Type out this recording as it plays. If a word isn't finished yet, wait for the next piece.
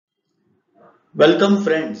Welcome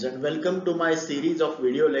friends and welcome to my series of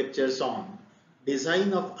video lectures on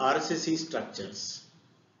design of RCC structures.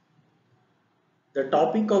 The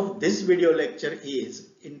topic of this video lecture is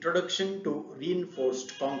Introduction to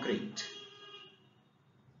Reinforced Concrete.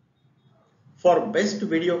 For best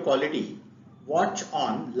video quality, watch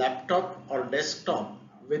on laptop or desktop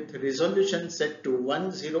with resolution set to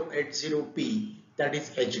 1080p, that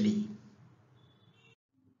is HD.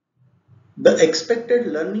 The expected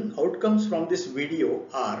learning outcomes from this video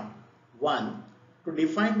are 1. To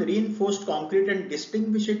define reinforced concrete and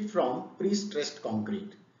distinguish it from pre-stressed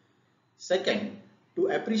concrete. Second, to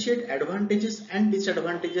appreciate advantages and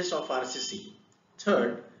disadvantages of RCC.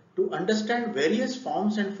 Third, to understand various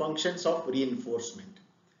forms and functions of reinforcement.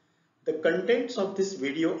 The contents of this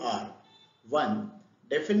video are 1.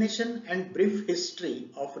 Definition and brief history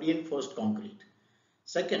of reinforced concrete.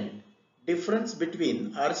 Second, difference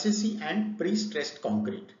between RCC and pre-stressed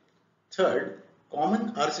concrete. Third,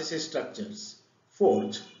 common RCC structures.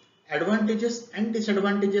 Fourth, advantages and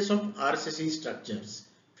disadvantages of RCC structures.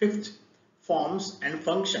 Fifth, forms and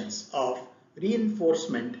functions of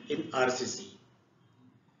reinforcement in RCC.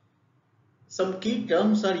 Some key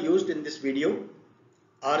terms are used in this video: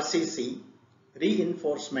 RCC,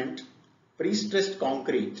 reinforcement, pre-stressed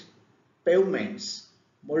concrete, pavements,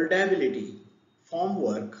 moldability,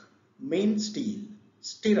 formwork, main steel,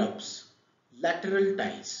 stirrups, lateral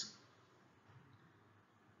ties.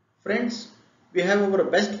 Friends, we have our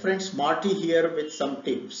best friend Smarty here with some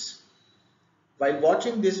tips. While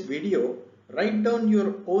watching this video, write down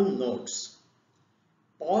your own notes.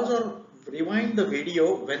 Pause or rewind the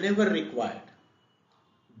video whenever required.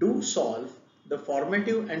 Do solve the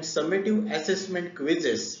formative and summative assessment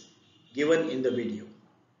quizzes given in the video.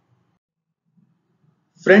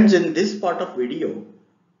 Friends, in this part of video,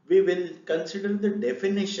 we will consider the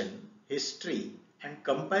definition, history and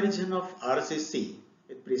comparison of RCC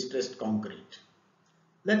with pre-stressed concrete.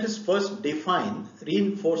 Let us first define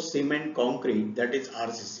reinforced cement concrete, that is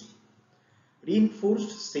RCC.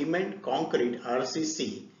 Reinforced cement concrete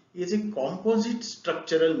RCC is a composite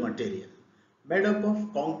structural material made up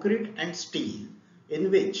of concrete and steel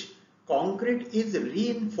in which concrete is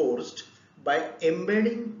reinforced by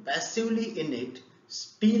embedding passively in it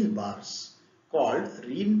steel bars called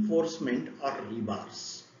reinforcement or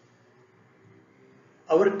rebars.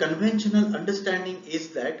 Our conventional understanding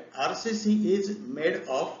is that RCC is made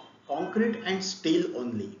of concrete and steel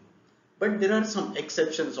only, but there are some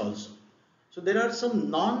exceptions also. So there are some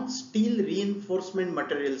non-steel reinforcement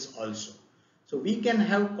materials also. So we can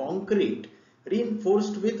have concrete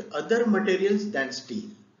reinforced with other materials than steel.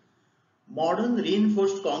 Modern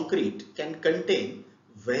reinforced concrete can contain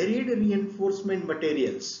varied reinforcement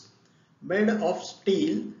materials made of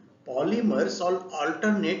steel, polymers or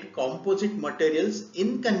alternate composite materials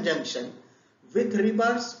in conjunction with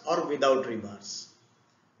rebars or without rebars.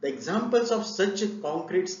 The examples of such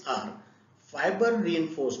concretes are fiber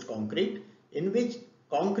reinforced concrete, in which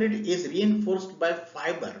concrete is reinforced by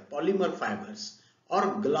polymer fibers,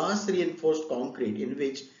 or glass reinforced concrete, in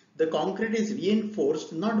which the concrete is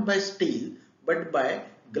reinforced not by steel but by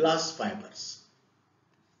glass fibers.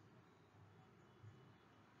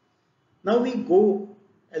 Now we go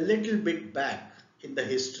a little bit back in the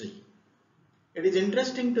history. It is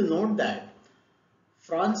interesting to note that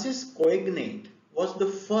Francis Coignat was the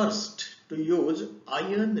first to use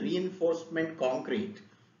iron reinforcement concrete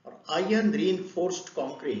or iron reinforced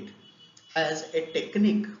concrete as a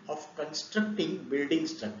technique of constructing building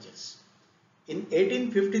structures. In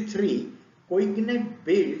 1853, Coignat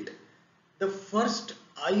built the first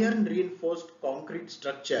iron reinforced concrete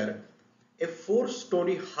structure, a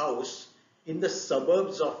 4-story house in the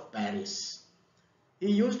suburbs of Paris.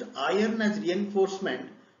 He used iron as reinforcement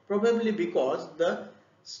probably because the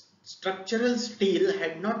structural steel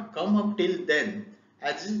had not come up till then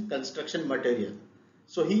as a construction material.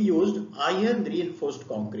 So he used iron reinforced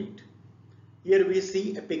concrete. Here we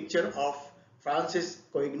see a picture of Francis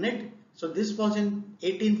Coignat. So this was in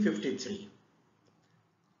 1853.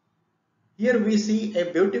 Here we see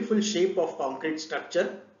a beautiful shape of concrete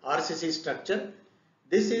structure, RCC structure.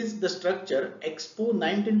 This is the structure Expo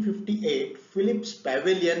 1958 Philips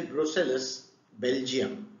Pavilion, Brussels,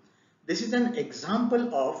 Belgium. This is an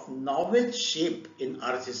example of novel shape in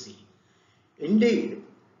RCC. Indeed,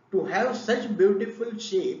 to have such beautiful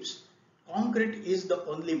shapes, concrete is the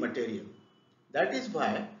only material. That is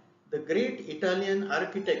why the great Italian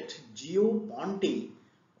architect Gio Ponti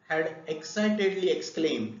had excitedly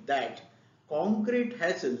exclaimed that concrete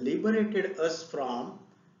has liberated us from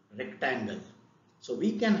rectangle. So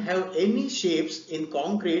we can have any shapes in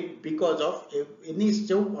concrete because of any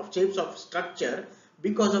shapes of structure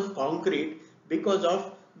because of concrete, because of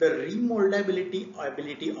the remoldability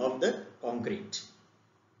ability of the concrete.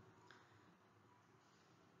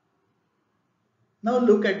 Now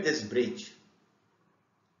look at this bridge.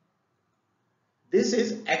 This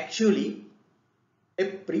is actually a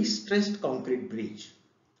pre-stressed concrete bridge.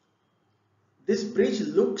 This bridge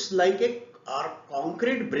looks like a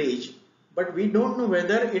concrete bridge, but we don't know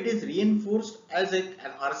whether it is reinforced as an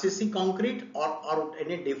RCC concrete or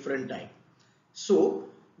any different type. So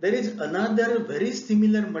there is another very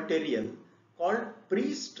similar material called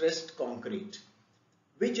pre-stressed concrete,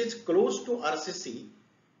 which is close to RCC,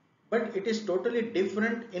 but it is totally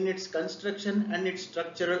different in its construction and its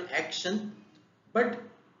structural action. But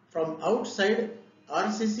from outside,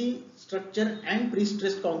 RCC structure and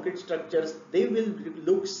pre-stressed concrete structures, they will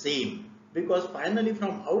look same, because finally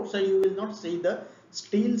from outside you will not see the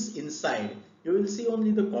steels inside, you will see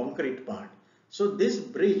only the concrete part. So this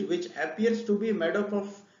bridge, which appears to be made up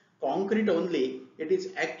of concrete only, it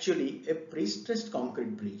is actually a pre-stressed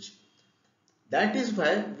concrete bridge. That is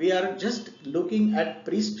why we are just looking at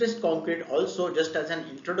pre-stressed concrete also just as an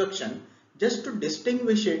introduction, just to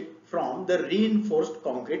distinguish it from the reinforced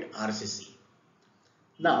concrete RCC.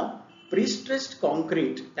 Now, pre-stressed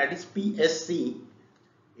concrete, that is PSC,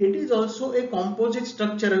 it is also a composite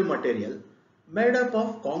structural material made up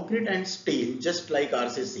of concrete and steel, just like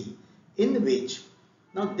RCC, in which,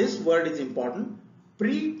 now this word is important,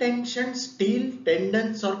 pre-tensioned steel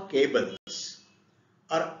tendons or cables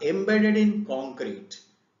are embedded in concrete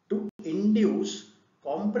to induce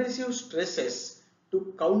compressive stresses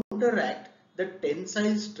to counteract the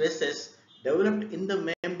tensile stresses developed in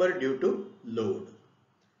the member due to load.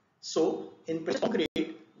 So in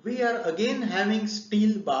concrete, we are again having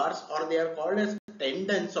steel bars, or they are called as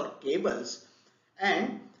tendons or cables,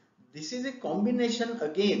 and this is a combination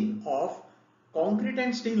again of concrete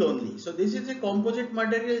and steel only. So this is a composite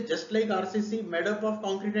material just like RCC, made up of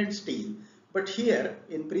concrete and steel. But here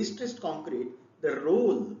in pre-stressed concrete, the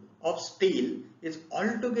role of steel is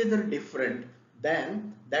altogether different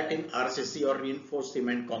than that in RCC or reinforced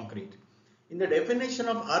cement concrete. In the definition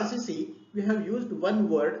of RCC, we have used one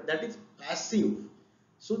word, that is passive.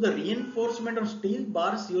 So the reinforcement of steel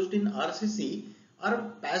bars used in RCC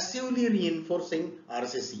are passively reinforcing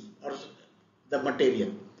RCC or the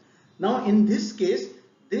material. Now in this case,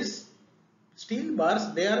 this steel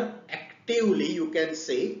bars, they are actively, you can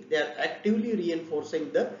say, they are actively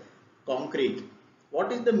reinforcing the concrete.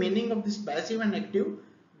 What is the meaning of this passive and active?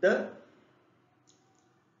 The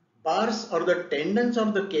bars or the tendons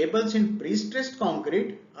or the cables in pre-stressed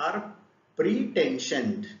concrete are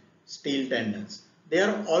pre-tensioned steel tendons. They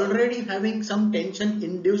are already having some tension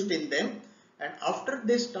induced in them, and after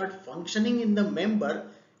they start functioning in the member,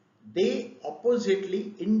 they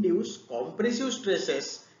oppositely induce compressive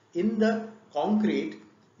stresses in the concrete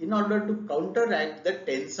in order to counteract the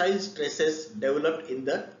tensile stresses developed in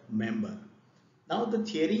the member. Now the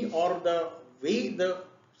theory or the way the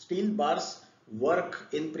steel bars work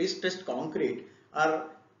in pre-stressed concrete are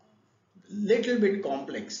little bit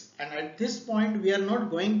complex, and at this point we are not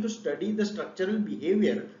going to study the structural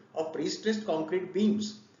behavior of pre-stressed concrete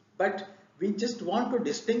beams, but we just want to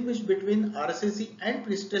distinguish between RCC and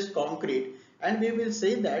pre-stressed concrete, and we will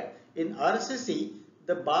say that in RCC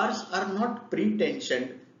the bars are not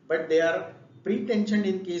pre-tensioned, but they are pre-tensioned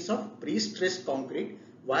in case of pre-stressed concrete.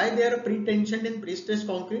 Why they are pre-tensioned in pre-stressed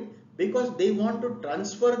concrete? Because they want to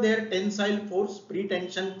transfer their tensile force,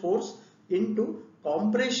 pre-tension force, into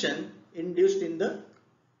compression induced in the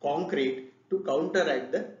concrete to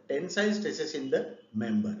counteract the tensile stresses in the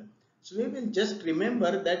member. So we will just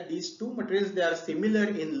remember that these two materials, they are similar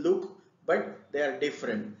in look, but they are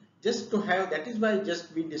different. Just to have, that is why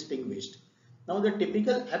just we distinguished. Now the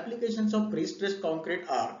typical applications of pre-stressed concrete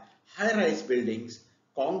are high-rise buildings,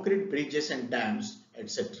 concrete bridges and dams,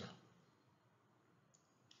 etc.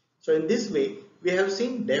 So in this way, we have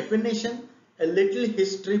seen definition, a little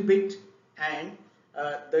history bit, and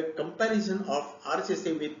the comparison of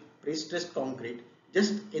RCC with pre-stressed concrete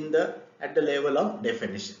just at the level of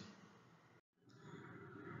definition.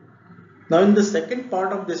 Now in the second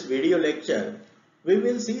part of this video lecture, we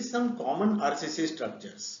will see some common RCC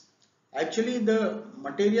structures. Actually, the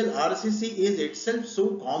material RCC is itself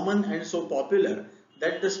so common and so popular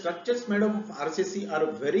that the structures made up of RCC are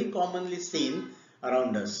very commonly seen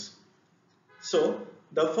around us. So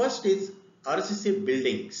the first is RCC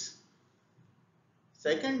buildings.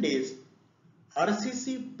 Second is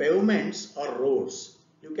RCC pavements or roads.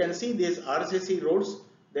 You can see these RCC roads,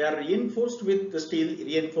 they are reinforced with the steel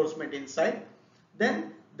reinforcement inside.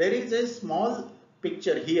 Then there is a small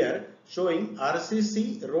picture here showing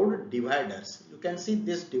RCC road dividers. You can see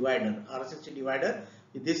this divider, RCC divider,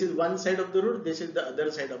 This is one side of the road, this is the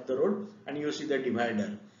other side of the road, and you see the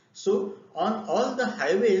divider. So on all the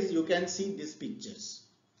highways you can see these pictures.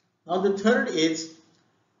 Now the third is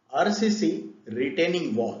RCC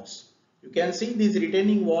retaining walls. You can see these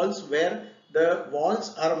retaining walls where the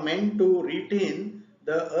walls are meant to retain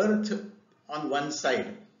the earth on one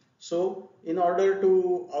side. So in order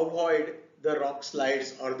to avoid the rock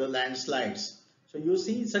slides or the landslides. So you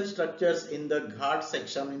see such structures in the Ghat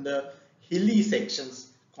section, in the hilly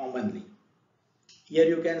sections commonly. Here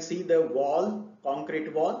you can see the wall,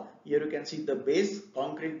 concrete wall. Here you can see the base,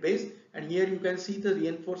 concrete base, and here you can see the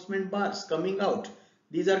reinforcement bars coming out.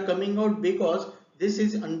 These are coming out because this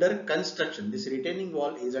is under construction. This retaining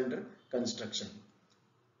wall is under construction.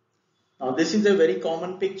 Now this is a very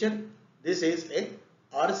common picture. This is a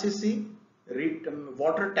RCC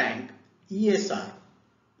water tank ESR.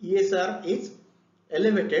 ESR is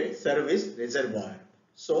elevated service reservoir.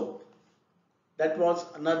 So that was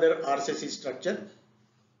another RCC structure.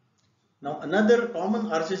 Now another common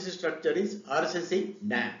RCC structure is RCC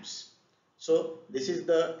dams. So this is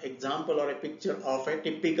the example or a picture of a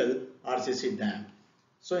typical RCC dam.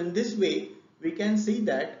 So in this way we can see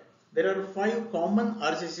that there are 5 common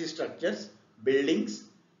RCC structures: buildings,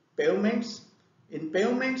 pavements. In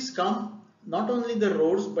pavements come not only the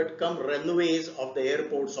roads but come runways of the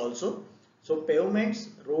airports also. So pavements,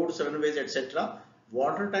 roads, runways, etc.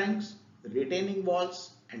 Water tanks, retaining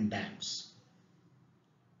walls and dams.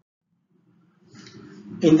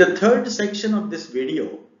 In the third section of this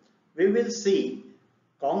video, we will see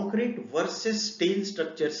concrete versus steel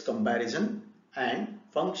structures comparison and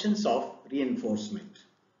functions of reinforcement.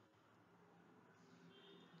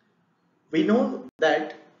 We know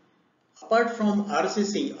that apart from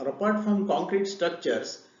RCC or apart from concrete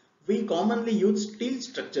structures, we commonly use steel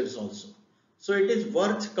structures also. So it is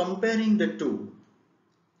worth comparing the two.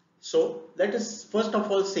 So let us first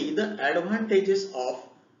of all see the advantages of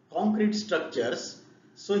concrete structures.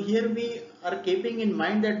 So here we are keeping in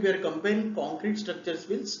mind that we are comparing concrete structures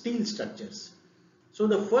with steel structures. So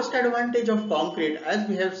the first advantage of concrete, as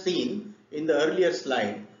we have seen in the earlier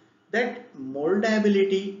slide, that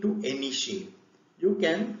moldability to any shape. You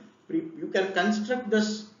can construct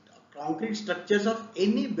the concrete structures of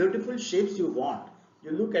any beautiful shapes you want.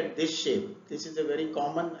 You look at this shape. This is a very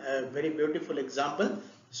common, very beautiful example.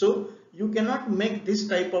 So you cannot make this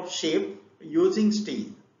type of shape using steel.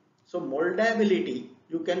 So moldability,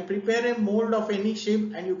 you can prepare a mold of any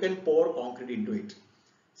shape and you can pour concrete into it.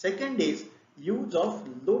 Second is use of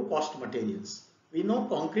low cost materials. We know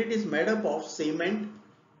concrete is made up of cement,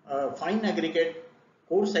 fine aggregate,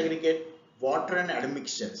 coarse aggregate, water and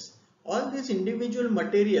admixtures. All these individual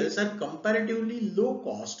materials are comparatively low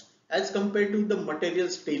cost as compared to the material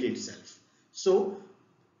steel itself. So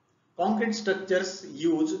concrete structures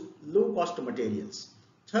use low cost materials.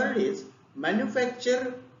 Third is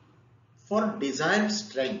manufacture for desired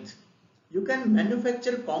strength. You can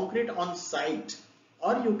manufacture concrete on site,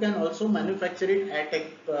 or you can also manufacture it at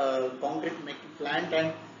a concrete making plant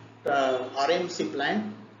and RMC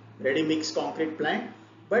plant, ready mix concrete plant,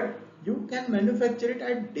 but you can manufacture it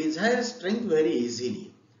at desired strength very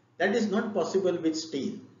easily. That is not possible with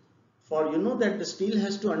steel. For you know that the steel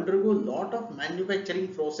has to undergo a lot of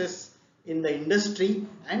manufacturing process in the industry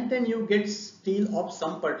and then you get steel of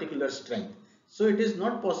some particular strength. So it is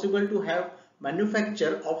not possible to have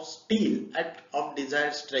manufacture of steel of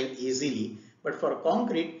desired strength easily. But for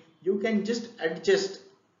concrete, you can just adjust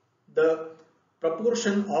the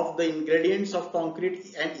proportion of the ingredients of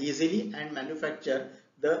concrete and easily and manufacture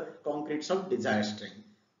the concretes of desired strength.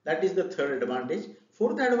 That is the third advantage.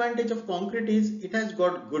 Fourth advantage of concrete is it has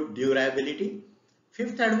got good durability.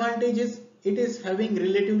 Fifth advantage is it is having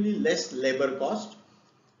relatively less labor cost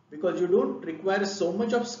because you don't require so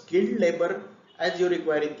much of skilled labor as you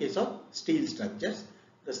require in case of steel structures.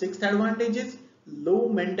 The sixth advantage is low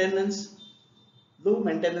maintenance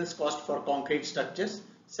cost for concrete structures.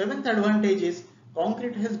 Seventh advantage is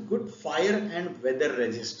concrete has good fire and weather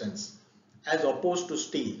resistance as opposed to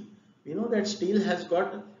steel. We know that steel has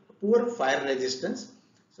got poor fire resistance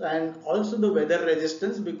and also the weather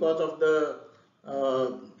resistance because of the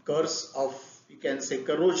curse of, you can say,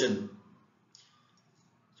 corrosion.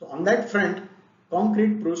 So on that front,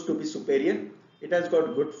 concrete proves to be superior. It has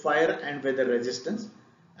got good fire and weather resistance,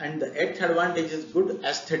 and the eighth advantage is good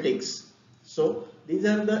aesthetics. So these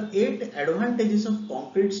are the 8 advantages of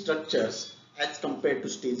concrete structures as compared to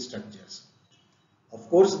steel structures. Of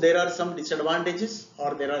course, there are some disadvantages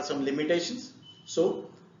or there are some limitations. So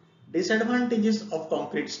disadvantages of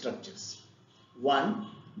concrete structures. 1.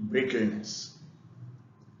 Brittleness,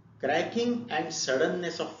 cracking and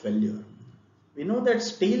suddenness of failure. We know that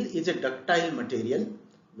steel is a ductile material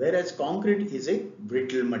whereas concrete is a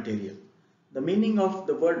brittle material. The meaning of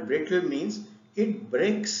the word brittle means it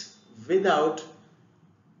breaks without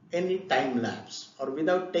any time lapse or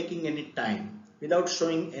without taking any time, without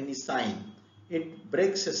showing any sign. It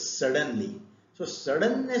breaks suddenly. So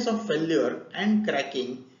suddenness of failure and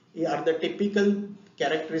cracking are the typical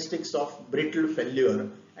characteristics of brittle failure,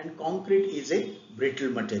 and concrete is a brittle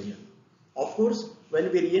material. Of course,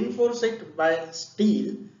 when we reinforce it by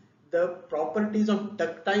steel, the properties of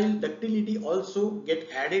ductility also get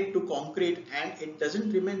added to concrete, and it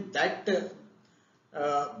doesn't remain that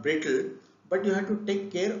brittle, but you have to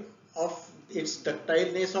take care of its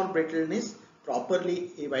ductileness or brittleness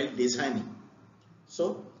properly while designing.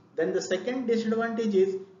 So then the second disadvantage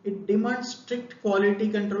is it demands strict quality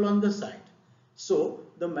control on the side. So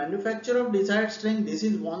the manufacture of desired strength, this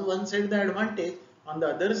is one side the advantage. On the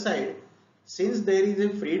other side, since there is a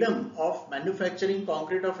freedom of manufacturing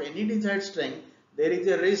concrete of any desired strength, there is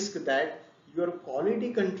a risk that your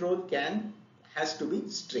quality control has to be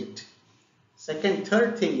strict.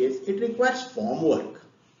 Third thing is it requires formwork.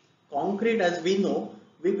 Concrete, as we know,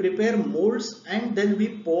 we prepare molds and then we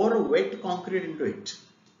pour wet concrete into it.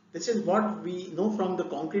 This is what we know from the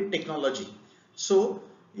concrete technology. So,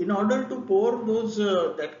 in order to pour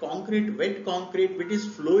that concrete, wet concrete, which is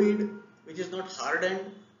fluid, which is not hardened,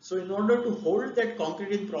 so in order to hold that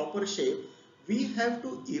concrete in proper shape, we have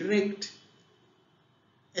to erect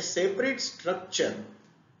a separate structure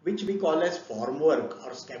which we call as formwork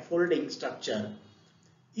or scaffolding structure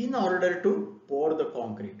in order to pour the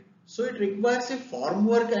concrete. So it requires a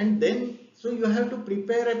formwork, and then so you have to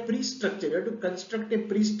prepare a pre-structure, you have to construct a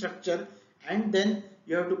pre-structure and then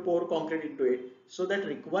you have to pour concrete into it. So that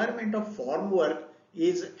requirement of formwork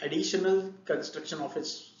is additional construction of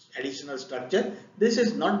its additional structure. This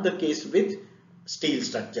is not the case with steel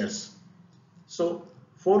structures. So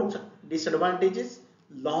fourth disadvantage is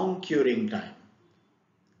long curing time.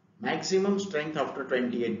 Maximum strength after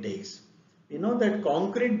 28 days. We know that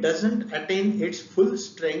concrete doesn't attain its full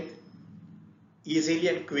strength easily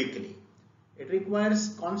and quickly. It requires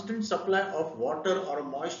constant supply of water or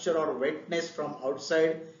moisture or wetness from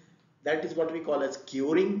outside. That is what we call as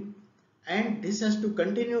curing, and this has to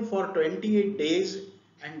continue for 28 days,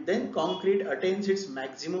 and then concrete attains its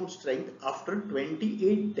maximum strength after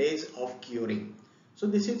 28 days of curing. So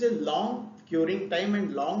this is a long curing time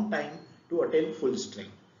and long time to attain full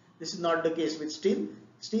strength. This is not the case with steel.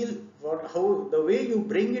 Steel, the way you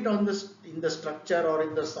bring it on in the structure or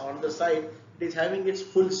on the side, it is having its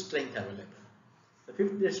full strength available. The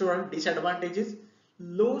fifth disadvantage is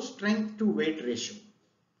low strength to weight ratio.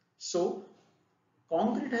 So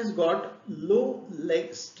concrete has got low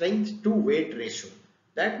strength to weight ratio.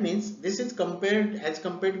 That means this is compared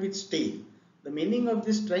with steel. The meaning of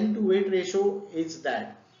this strength to weight ratio is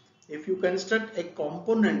that if you construct a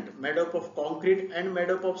component made up of concrete and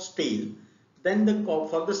made up of steel, then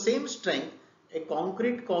for the same strength, a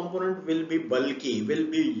concrete component will be bulky, will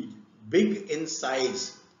be big in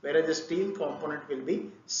size, whereas the steel component will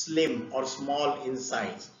be slim or small in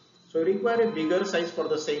size. So you require a bigger size for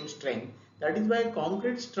the same strength. That is why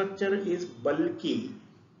concrete structure is bulky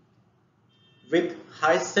with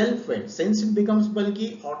high self weight. Since it becomes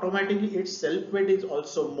bulky, automatically its self weight is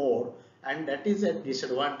also more, and that is a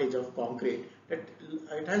disadvantage of concrete, that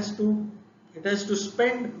it has to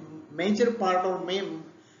spend major part or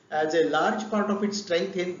as a large part of its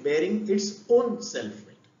strength in bearing its own self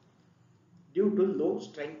weight due to low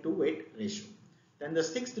strength to weight ratio. Then the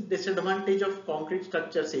sixth disadvantage of concrete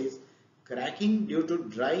structures is cracking due to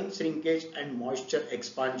drying, shrinkage and moisture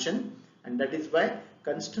expansion, and that is why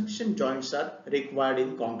construction joints are required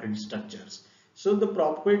in concrete structures. So the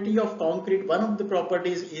property of concrete, one of the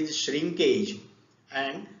properties is shrinkage,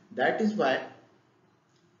 and that is why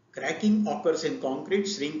cracking occurs in concrete,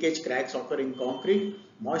 shrinkage cracks occur in concrete,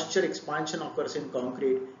 moisture expansion occurs in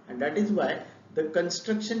concrete, and that is why the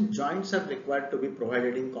construction joints are required to be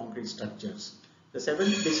provided in concrete structures. The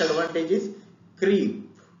seventh disadvantage is creep.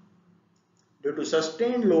 Due to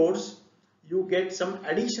sustained loads, you get some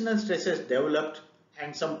additional stresses developed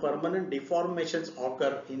and some permanent deformations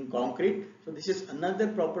occur in concrete. So this is another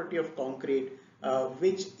property of concrete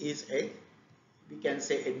which is we can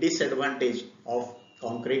say a disadvantage of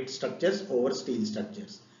concrete structures over steel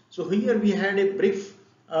structures. So here we had a brief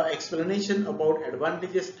explanation about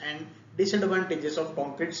advantages and disadvantages of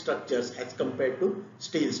concrete structures as compared to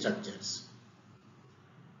steel structures.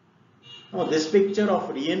 Now this picture of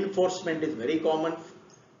reinforcement is very common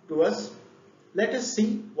to us. Let us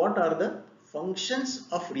see what are the functions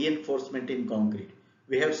of reinforcement in concrete.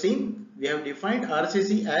 We have defined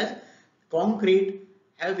RCC as concrete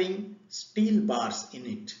having steel bars in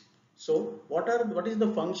it. So what is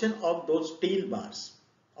the function of those steel bars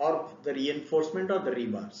or the reinforcement or the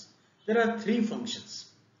rebars? There are three functions.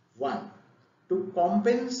 One, to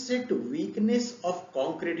compensate weakness of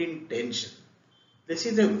concrete in tension. This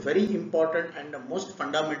is a very important and the most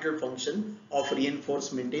fundamental function of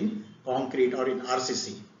reinforcement in concrete or in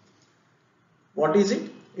RCC. What is it?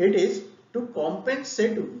 It is to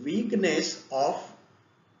compensate weakness of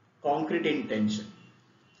concrete in tension.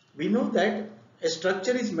 We know that a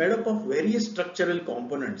structure is made up of various structural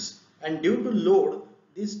components, and due to load,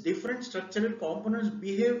 these different structural components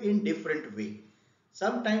behave in different way.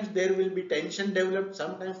 Sometimes there will be tension developed,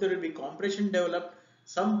 sometimes there will be compression developed,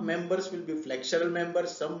 some members will be flexural members,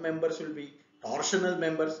 some members will be torsional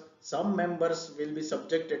members, some members will be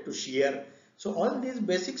subjected to shear. So all these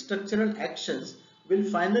basic structural actions will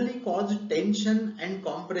finally cause tension and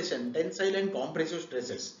compression, tensile and compressive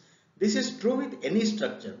stresses. This is true with any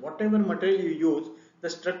structure. Whatever material you use, the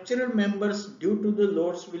structural members due to the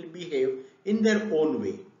loads will behave in their own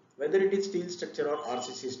way, whether it is steel structure or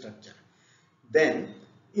RCC structure. Then,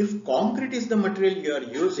 if concrete is the material you are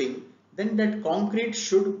using, then that concrete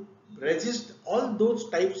should resist all those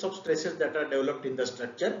types of stresses that are developed in the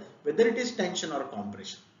structure, whether it is tension or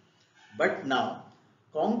compression. But now,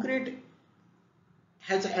 concrete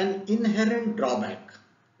has an inherent drawback.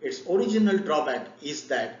 Its original drawback is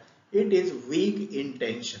that it is weak in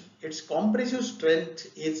tension. Its compressive strength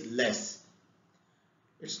is less.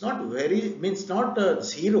 It's not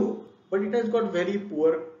zero, but it has got very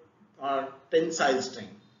poor tensile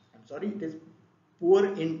strength. I'm sorry, it is poor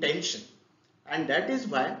in tension, and that is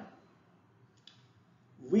why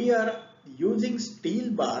we are using steel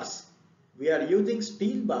bars. We are using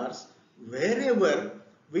steel bars wherever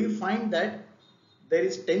we find that there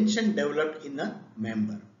is tension developed in a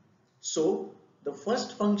member. So the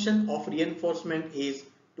first function of reinforcement is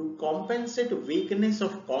to compensate weakness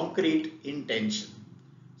of concrete in tension.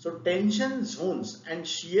 So tension zones and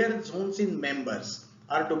shear zones in members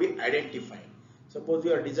are to be identified. Suppose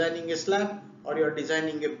you are designing a slab or you are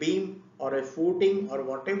designing a beam or a footing or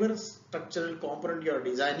whatever structural component you are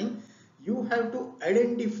designing, you have to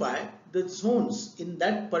identify the zones in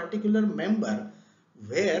that particular member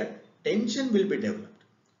where tension will be developed.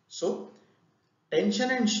 So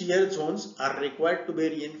tension and shear zones are required to be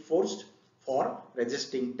reinforced for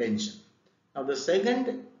resisting tension. Now the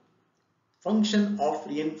second function of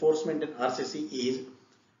reinforcement in RCC is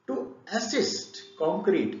to assist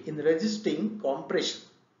concrete in resisting compression.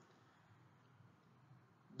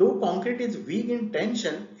 Though concrete is weak in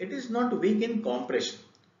tension, it is not weak in compression.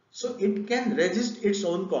 So it can resist its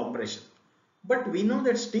own compression. But we know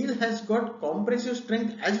that steel has got compressive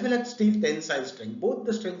strength as well as steel tensile strength. Both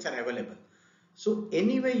the strengths are available. So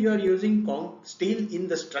anyway you are using steel in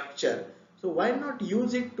the structure. So why not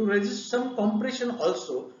use it to resist some compression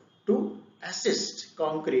also to assist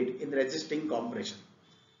concrete in resisting compression.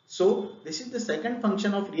 So this is the second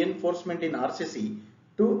function of reinforcement in RCC,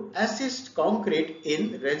 to assist concrete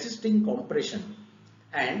in resisting compression.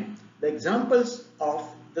 And the examples of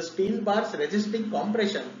the steel bars resisting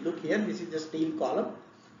compression, look here, this is the steel column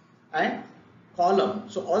and column.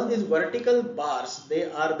 So all these vertical bars, they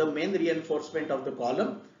are the main reinforcement of the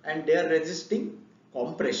column and they are resisting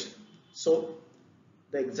compression. So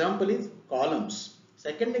the example is columns.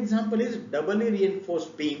 Second example is doubly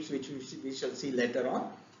reinforced beams, which we shall see later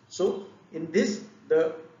on. So in this,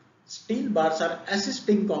 the steel bars are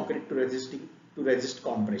assisting concrete to resist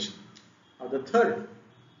compression. Now the third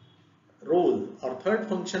role or third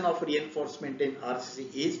function of reinforcement in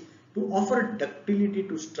RCC is to offer ductility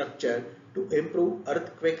to structure to improve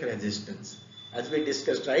earthquake resistance. As we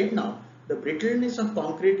discussed right now, the brittleness of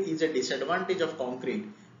concrete is a disadvantage of concrete,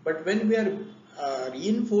 but when we are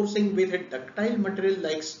reinforcing with a ductile material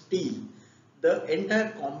like steel, the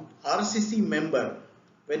entire RCC member,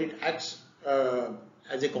 when it acts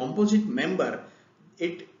as a composite member,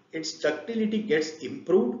 its ductility gets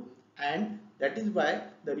improved, and that is why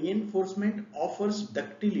the reinforcement offers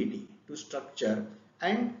ductility to structure,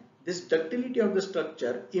 and this ductility of the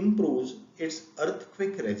structure improves its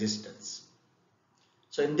earthquake resistance.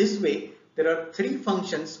 So in this way, there are three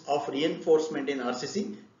functions of reinforcement in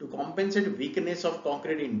RCC: to compensate weakness of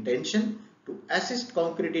concrete in tension, to assist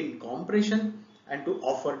concrete in compression, and to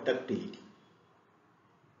offer ductility.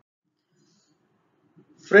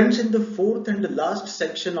 Friends, in the fourth and last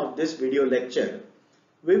section of this video lecture,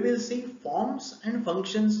 we will see forms and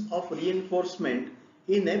functions of reinforcement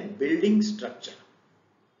in a building structure.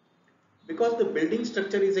 Because the building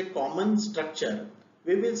structure is a common structure,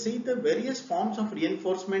 we will see the various forms of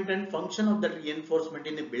reinforcement and function of the reinforcement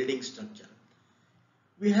in a building structure.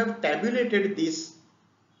 We have tabulated these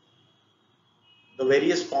the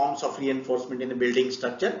various forms of reinforcement in the building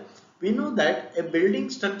structure. We know that a building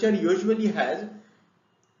structure usually has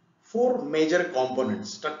four major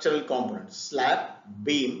components, structural components: slab,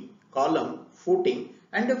 beam, column, footing,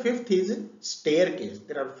 and the fifth is staircase.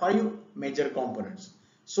 There are five major components.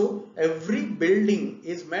 So every building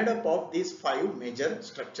is made up of these five major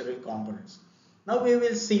structural components. Now we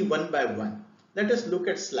will see one by one. Let us look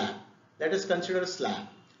at slab. Let us consider slab.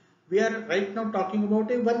 We are right now talking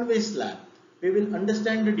about a one-way slab. We will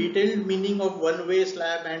understand the detailed meaning of one-way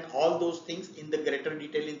slab and all those things in the greater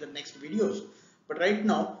detail in the next videos. But right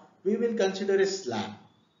now we will consider a slab.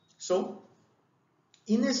 So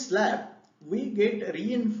in a slab we get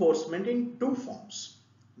reinforcement in two forms: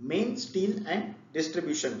 main steel and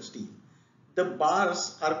distribution steel. The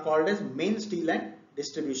bars are called as main steel and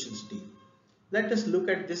distribution steel. Let us look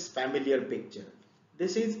at this familiar picture.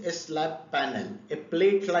 This is a slab panel, a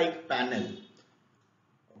plate-like panel.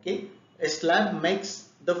 Okay, a slab makes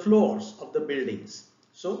the floors of the buildings.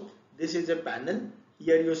 So this is a panel.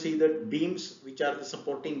 Here you see the beams, which are the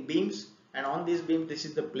supporting beams, and on these beams this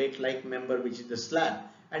is the plate-like member, which is the slab.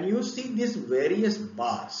 And you see these various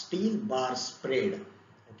bars, steel bars spread.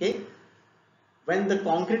 Okay, when the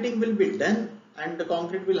concreting will be done and the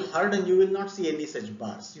concrete will harden, you will not see any such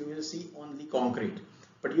bars. You will see only concrete.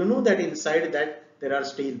 But you know that inside that there are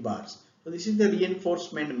steel bars. So this is the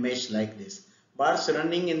reinforcement mesh like this. Bars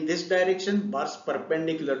running in this direction, bars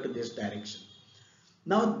perpendicular to this direction.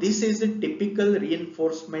 Now this is the typical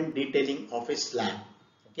reinforcement detailing of a slab.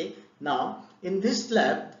 Okay. Now in this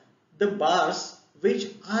slab, the bars which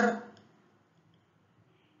are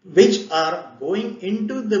going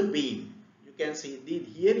into the beam, you can see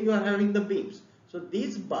here you are having the beams. So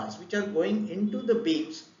these bars which are going into the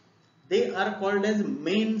beams, they are called as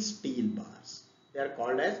main steel bars. They are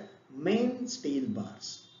called as main steel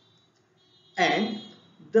bars. And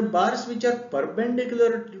the bars which are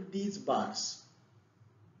perpendicular to these bars,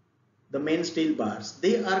 the main steel bars,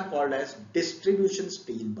 they are called as distribution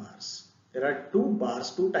steel bars. There are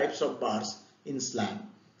two types of bars in slab.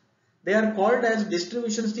 They are called as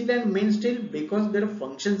distribution steel and main steel because their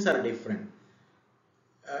functions are different.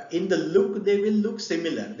 In the look, they will look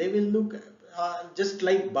similar. They will look just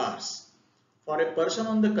like bars. For a person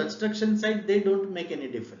on the construction side, they don't make any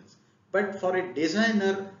difference. But for a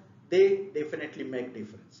designer, they definitely make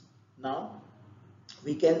difference. Now,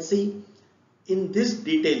 we can see in this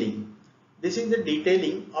detailing, this is the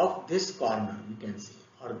detailing of this corner, you can see,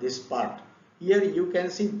 or this part. Here you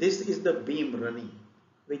can see this is the beam running,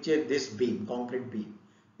 which is this beam, concrete beam.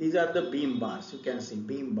 These are the beam bars, you can see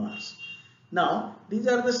beam bars. Now, these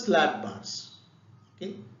are the slab bars.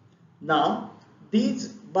 Okay. Now, these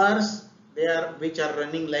bars, which are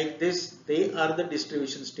running like this, they are the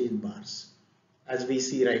distribution steel bars, as we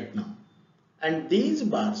see right now. And these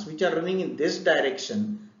bars which are running in this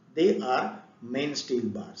direction, they are main steel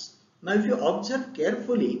bars. Now if you observe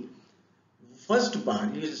carefully, first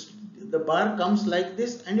bar, the bar comes like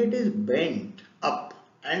this and it is bent up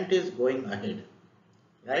and it is going ahead,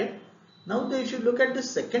 right? Now if you look at the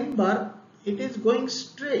second bar, it is going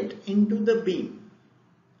straight into the beam,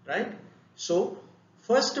 right? So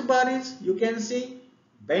first bar is, you can see,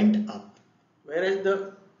 bent up, whereas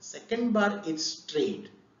the second bar is straight.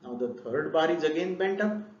 Now the third bar is again bent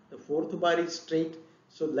up, the fourth bar is straight.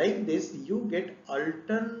 So like this you get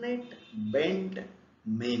alternate bent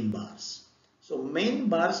main bars. So main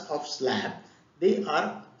bars of slab, they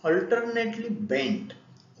are alternately bent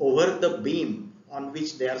over the beam on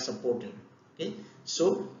which they are supported. Okay.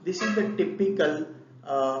 So this is the typical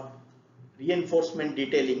reinforcement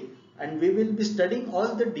detailing, and we will be studying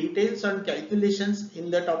all the details and calculations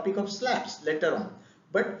in the topic of slabs later on.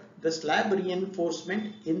 But the slab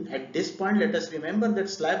reinforcement, at this point, let us remember that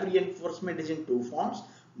slab reinforcement is in two forms: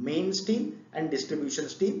 main steel and distribution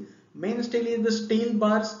steel. Main steel is the steel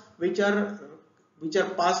bars which are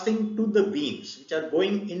passing to the beams, which are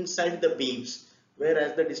going inside the beams,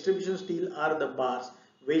 whereas the distribution steel are the bars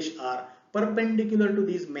which are perpendicular to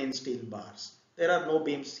these main steel bars. There are no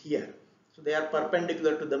beams here, so they are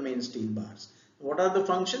perpendicular to the main steel bars. What are the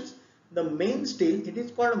functions? The main steel, it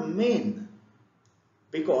is called main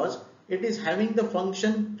because it is having the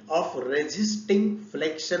function of resisting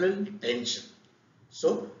flexural tension.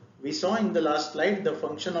 So we saw in the last slide the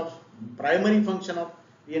primary function of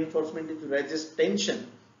reinforcement is to resist tension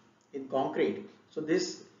in concrete. So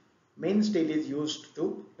this main steel is used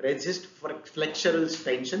to resist flexural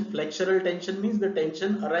tension. Flexural tension means the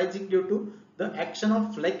tension arising due to the action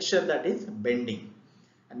of flexure, that is bending.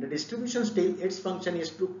 And the distribution steel, its function is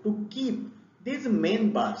to keep these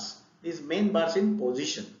main bars in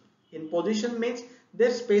position. In position means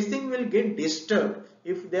their spacing will get disturbed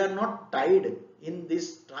if they are not tied in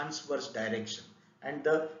this transverse direction, and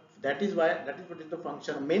that is what is the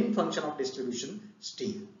function, main function of distribution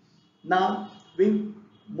steel. Now we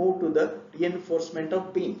move to the reinforcement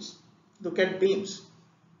of beams. Look at beams.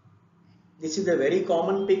 This is a very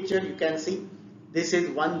common picture. You can see this is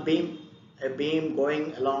one beam, a beam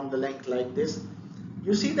going along the length like this.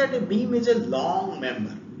 You see that a beam is a long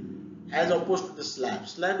member as opposed to the slab.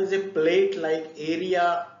 Slab is a plate like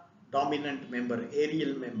area dominant member,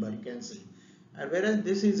 aerial member, you can see. Whereas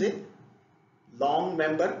this is a long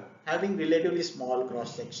member having relatively small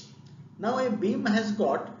cross section. Now a beam has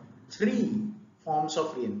got three forms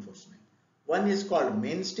of reinforcement. One is called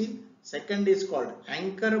main steel, second is called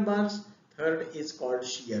anchor bars, third is called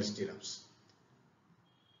shear stirrups.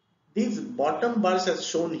 These bottom bars as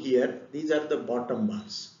shown here, these are the bottom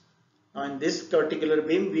bars. Now in this particular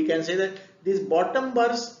beam we can say that these bottom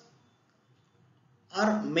bars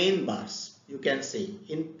are main bars, you can say,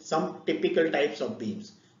 in some typical types of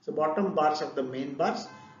beams. So bottom bars of the main bars,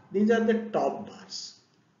 these are the top bars.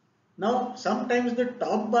 Now sometimes the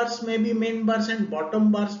top bars may be main bars and bottom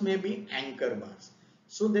bars may be anchor bars.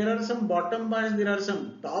 So there are some bottom bars, there are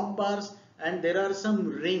some top bars, and there are some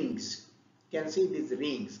rings. You can see these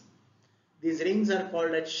rings. These rings are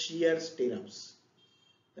called as shear stirrups.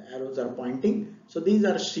 The arrows are pointing. So these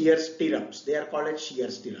are shear stirrups. They are called as shear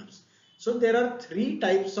stirrups. So there are three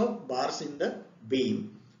types of bars in the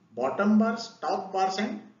beam: bottom bars, top bars,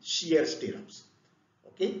 and shear stirrups.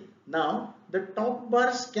 Okay. Now the top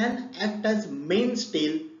bars can act as main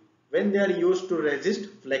steel when they are used to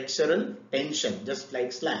resist flexural tension, just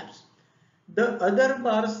like slabs. The other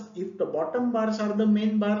bars, if the bottom bars are the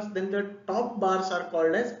main bars, then the top bars are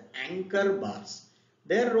called as anchor bars.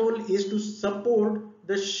 Their role is to support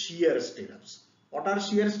the shear stirrups. What are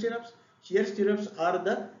shear stirrups? Shear stirrups are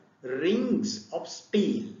the rings of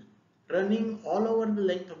steel running all over the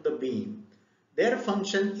length of the beam. Their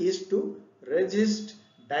function is to resist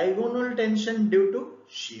diagonal tension due to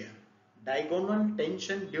shear. Diagonal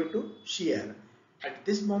tension due to shear. At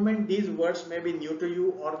this moment these words may be new to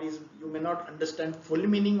you, or you may not understand full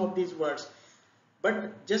meaning of these words,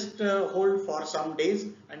 but just hold for some days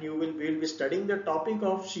and we will be studying the topic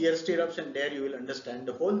of shear stirrups, and there you will understand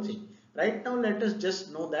the whole thing. Right now let us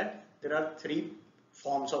just know that there are three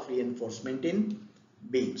forms of reinforcement in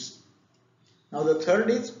beams. Now the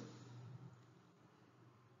third is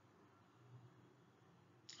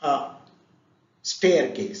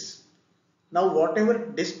staircase. Now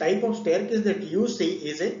whatever this type of staircase that you see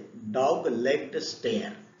is a dog-legged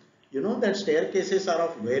stair. You know that staircases are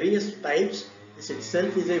of various types. This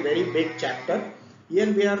itself is a very big chapter.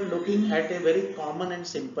 Here we are looking at a very common and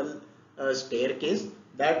simple staircase,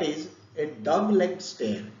 that is a dog-legged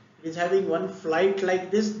stair. It is having one flight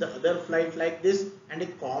like this, the other flight like this, and a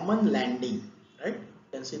common landing. Right?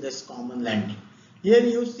 You can see this common landing. Here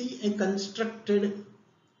you see a constructed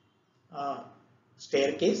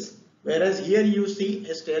staircase, whereas here you see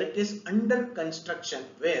a staircase under construction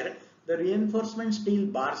where the reinforcement steel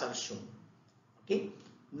bars are shown. Okay.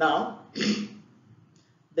 Now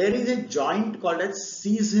there is a joint called as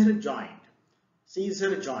scissor joint.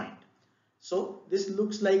 Scissor joint. So this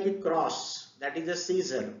looks like a cross, that is a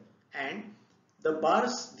scissor, and the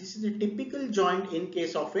bars, this is a typical joint in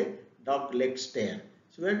case of a dog leg stair.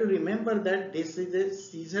 So we have to remember that this is a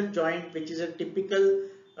scissor joint, which is a typical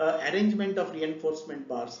arrangement of reinforcement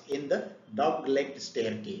bars in the dog-legged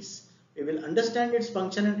staircase. We will understand its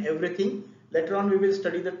function and everything. Later on we will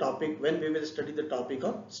study the topic when we will study the topic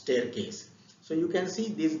of staircase. So you can see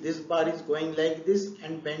this bar is going like this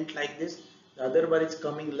and bent like this. The other bar is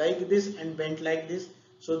coming like this and bent like this.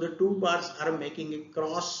 So the two bars are making a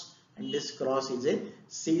cross, and this cross is a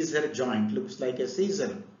scissor joint. Looks like a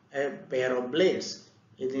scissor, a pair of blades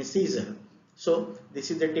is a scissor. So this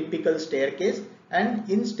is the typical staircase, and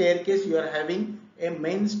in staircase you are having a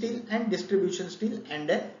main steel and distribution steel and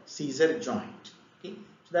a scissor joint. Okay,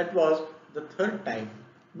 so that was the third type.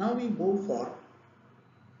 Now we move for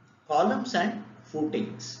columns and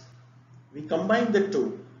footings. We combine the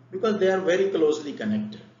two because they are very closely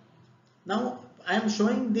connected. Now I am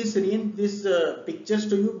showing these pictures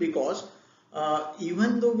to you because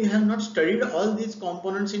even though we have not studied all these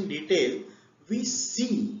components in detail, we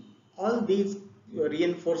see all these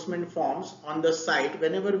reinforcement forms on the site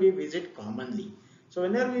whenever we visit commonly. So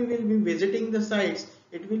whenever we will be visiting the sites,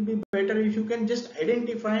 it will be better if you can just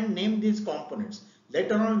identify and name these components.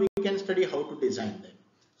 Later on we can study how to design them.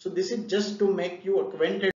 So this is just to make you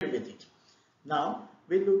acquainted with it. Now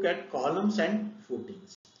we look at columns and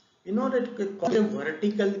footings. You know that column is a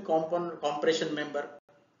vertical compression member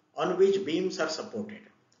on which beams are supported.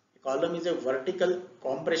 A column is a vertical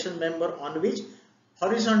compression member on which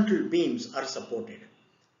horizontal beams are supported.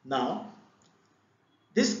 Now,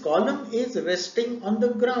 this column is resting on the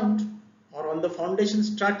ground or on the foundation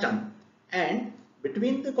stratum, and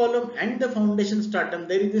between the column and the foundation stratum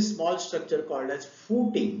there is a small structure called as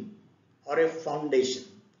footing or a foundation.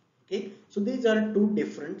 Okay, so these are two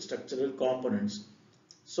different structural components.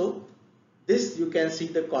 So this you can see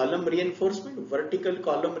the column reinforcement, vertical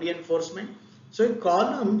column reinforcement. So a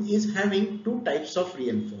column is having two types of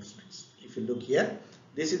reinforcements. If you look here,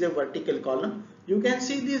 this is a vertical column. You can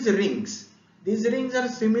see these rings. These rings are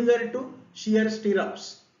similar to shear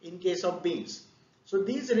stirrups in case of beams. So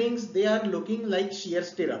these rings, they are looking like shear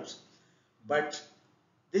stirrups. But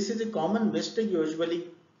this is a common mistake usually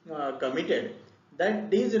committed, that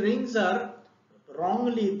these rings are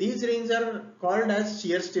these rings are called as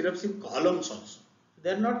shear stirrups in columns also.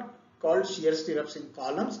 They are not called shear stirrups in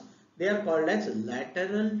columns, they are called as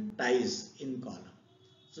lateral ties in column.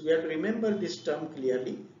 So we have to remember this term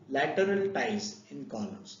clearly, lateral ties in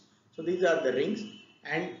columns. So these are the rings,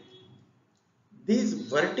 and these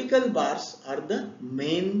vertical bars are the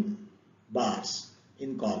main bars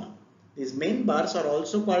in column. These main bars are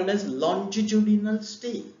also called as longitudinal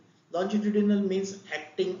steel. Longitudinal means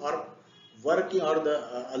acting or working or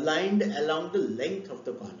aligned along the length of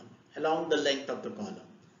the column.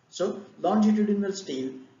 So longitudinal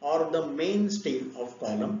steel or the main steel of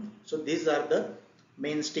column. So these are the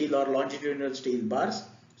main steel or longitudinal steel bars.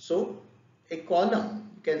 So a column,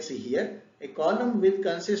 you can see here, a column will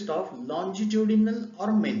consist of longitudinal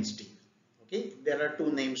or main steel. Okay, there are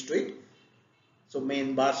two names to it. So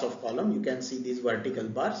main bars of column, you can see these vertical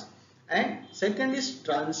bars, and second is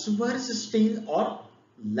transverse steel or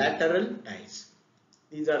lateral ties.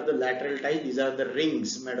 These are the lateral ties, these are the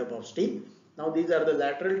rings made up of steel. Now these are the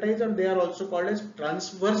lateral ties, or they are also called as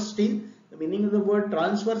transverse steel. The meaning of the word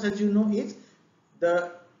transverse, as you know, is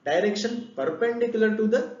the direction perpendicular to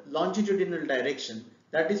the longitudinal direction,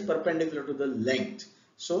 that is perpendicular to the length.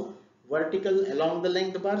 So vertical along the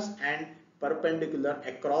length bars and perpendicular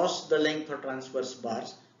across the length or transverse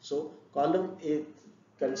bars. So column is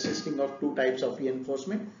consisting of two types of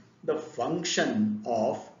reinforcement. The function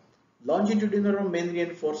of longitudinal or main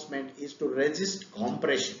reinforcement is to resist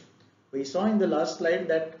compression. We saw in the last slide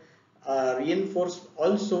that reinforced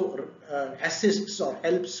also assists or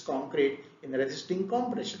helps concrete in resisting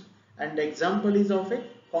compression, and the example is of a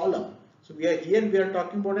column. So we are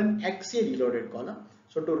talking about an axially loaded column.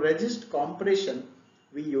 So to resist compression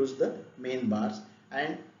we use the main bars.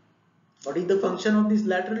 And what is the function of these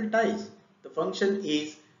lateral ties? The function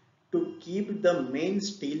is to keep the main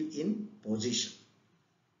steel in position.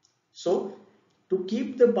 So to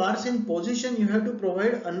keep the bars in position, you have to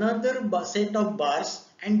provide another set of bars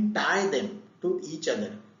and tie them to each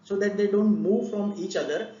other so that they don't move from each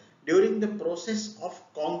other during the process of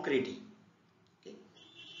concreting. Okay.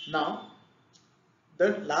 Now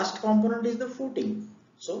the last component is the footing.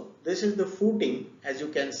 So this is the footing, as you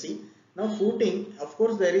can see. Now footing, of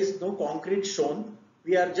course there is no concrete shown,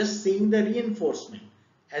 we are just seeing the reinforcement.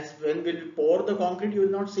 As when we will pour the concrete, you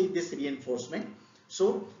will not see this reinforcement.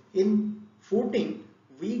 So in footing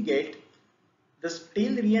we get the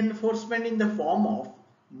steel reinforcement in the form of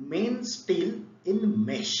main steel in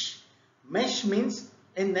mesh. Mesh means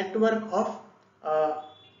a network of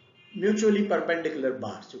mutually perpendicular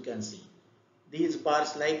bars. You can see these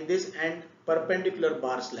bars like this and perpendicular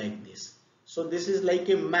bars like this. So this is like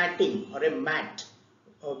a matting or a mat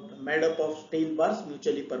made up of steel bars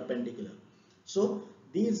mutually perpendicular. So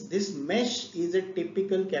this mesh is a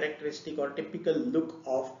typical characteristic or typical look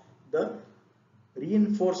of the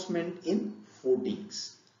reinforcement in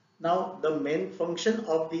footings. Now the main function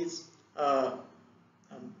of these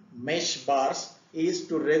mesh bars is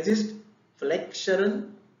to resist flexural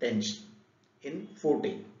tension in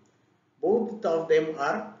footing. Both of them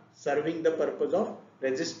are serving the purpose of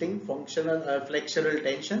resisting functional flexural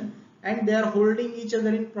tension, and they are holding each other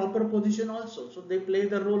in proper position also. So they play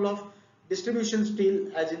the role of distribution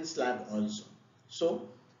steel as in slab also. So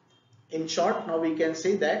in short, now we can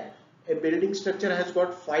say that a building structure has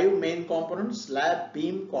got 5 main components: slab,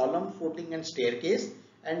 beam, column, footing and staircase,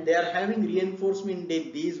 and they are having reinforcement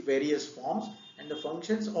in these various forms, and the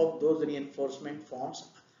functions of those reinforcement forms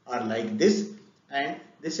are like this, and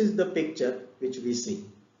this is the picture which we see.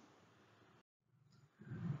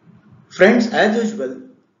 Friends, as usual,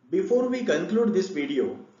 before we conclude this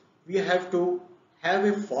video, we have to have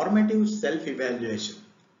a formative self-evaluation.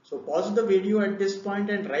 So pause the video at this point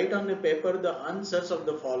and write on a paper the answers of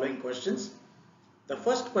the following questions. The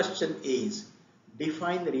first question is,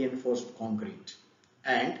 define reinforced concrete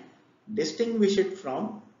and distinguish it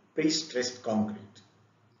from pre-stressed concrete.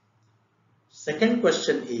 Second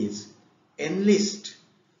question is, enlist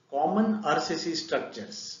common RCC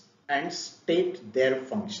structures and state their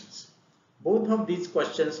functions. Both of these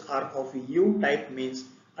questions are of U type, means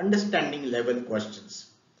understanding level questions.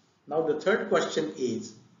 Now the third question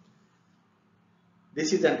is,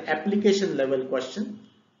 this is an application level question.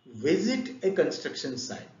 Visit a construction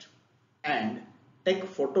site and take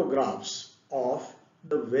photographs of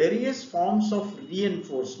the various forms of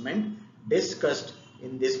reinforcement discussed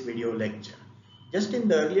in this video lecture. Just in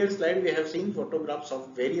the earlier slide, we have seen photographs of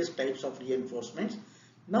various types of reinforcements.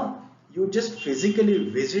 Now you just physically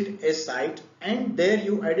visit a site and there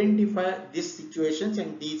you identify these situations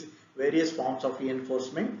and these various forms of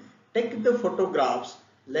reinforcement. Take the photographs,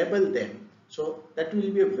 label them. So that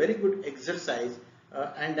will be a very good exercise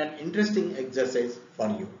and an interesting exercise for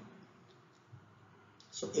you.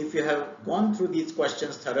 So if you have gone through these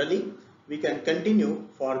questions thoroughly, we can continue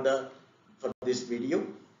for this video.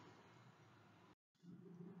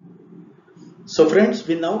 So friends,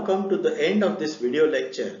 we now come to the end of this video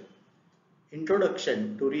lecture,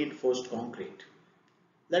 Introduction to Reinforced Concrete.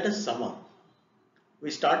 Let us sum up.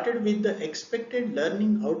 We started with the expected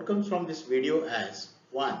learning outcomes from this video as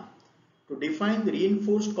 1. To define the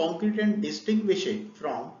reinforced concrete and distinguish it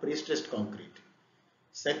from pre-stressed concrete.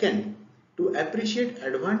 Second, to appreciate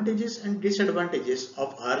advantages and disadvantages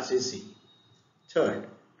of RCC. Third,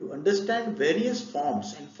 to understand various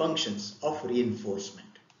forms and functions of reinforcement.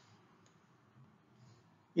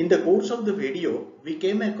 In the course of the video, we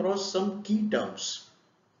came across some key terms.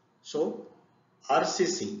 So,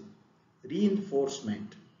 RCC,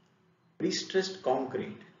 reinforcement, pre-stressed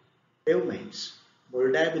concrete, pavements,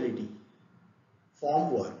 moldability,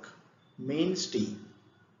 formwork, mainstay,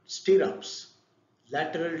 stirrups,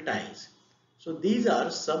 lateral ties. So these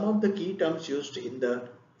are some of the key terms used in the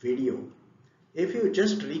video. If you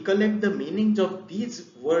just recollect the meanings of these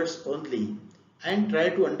words only and try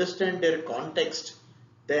to understand their context,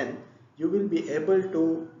 then you will be able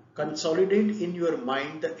to consolidate in your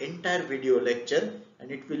mind the entire video lecture,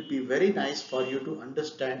 and it will be very nice for you to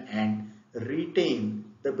understand and retain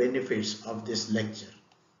the benefits of this lecture.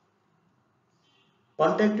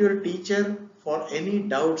 Contact your teacher for any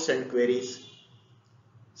doubts and queries.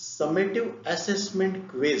 Summative assessment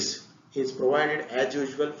quiz is provided as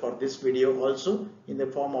usual for this video also in the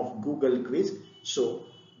form of Google quiz. So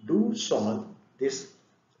do solve this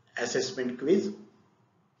assessment quiz.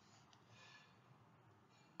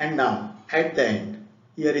 And now at the end,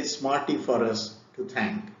 here is Smarty for us to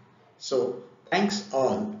thank. So thanks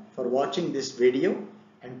all for watching this video,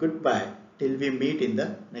 and goodbye till we meet in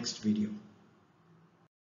the next video.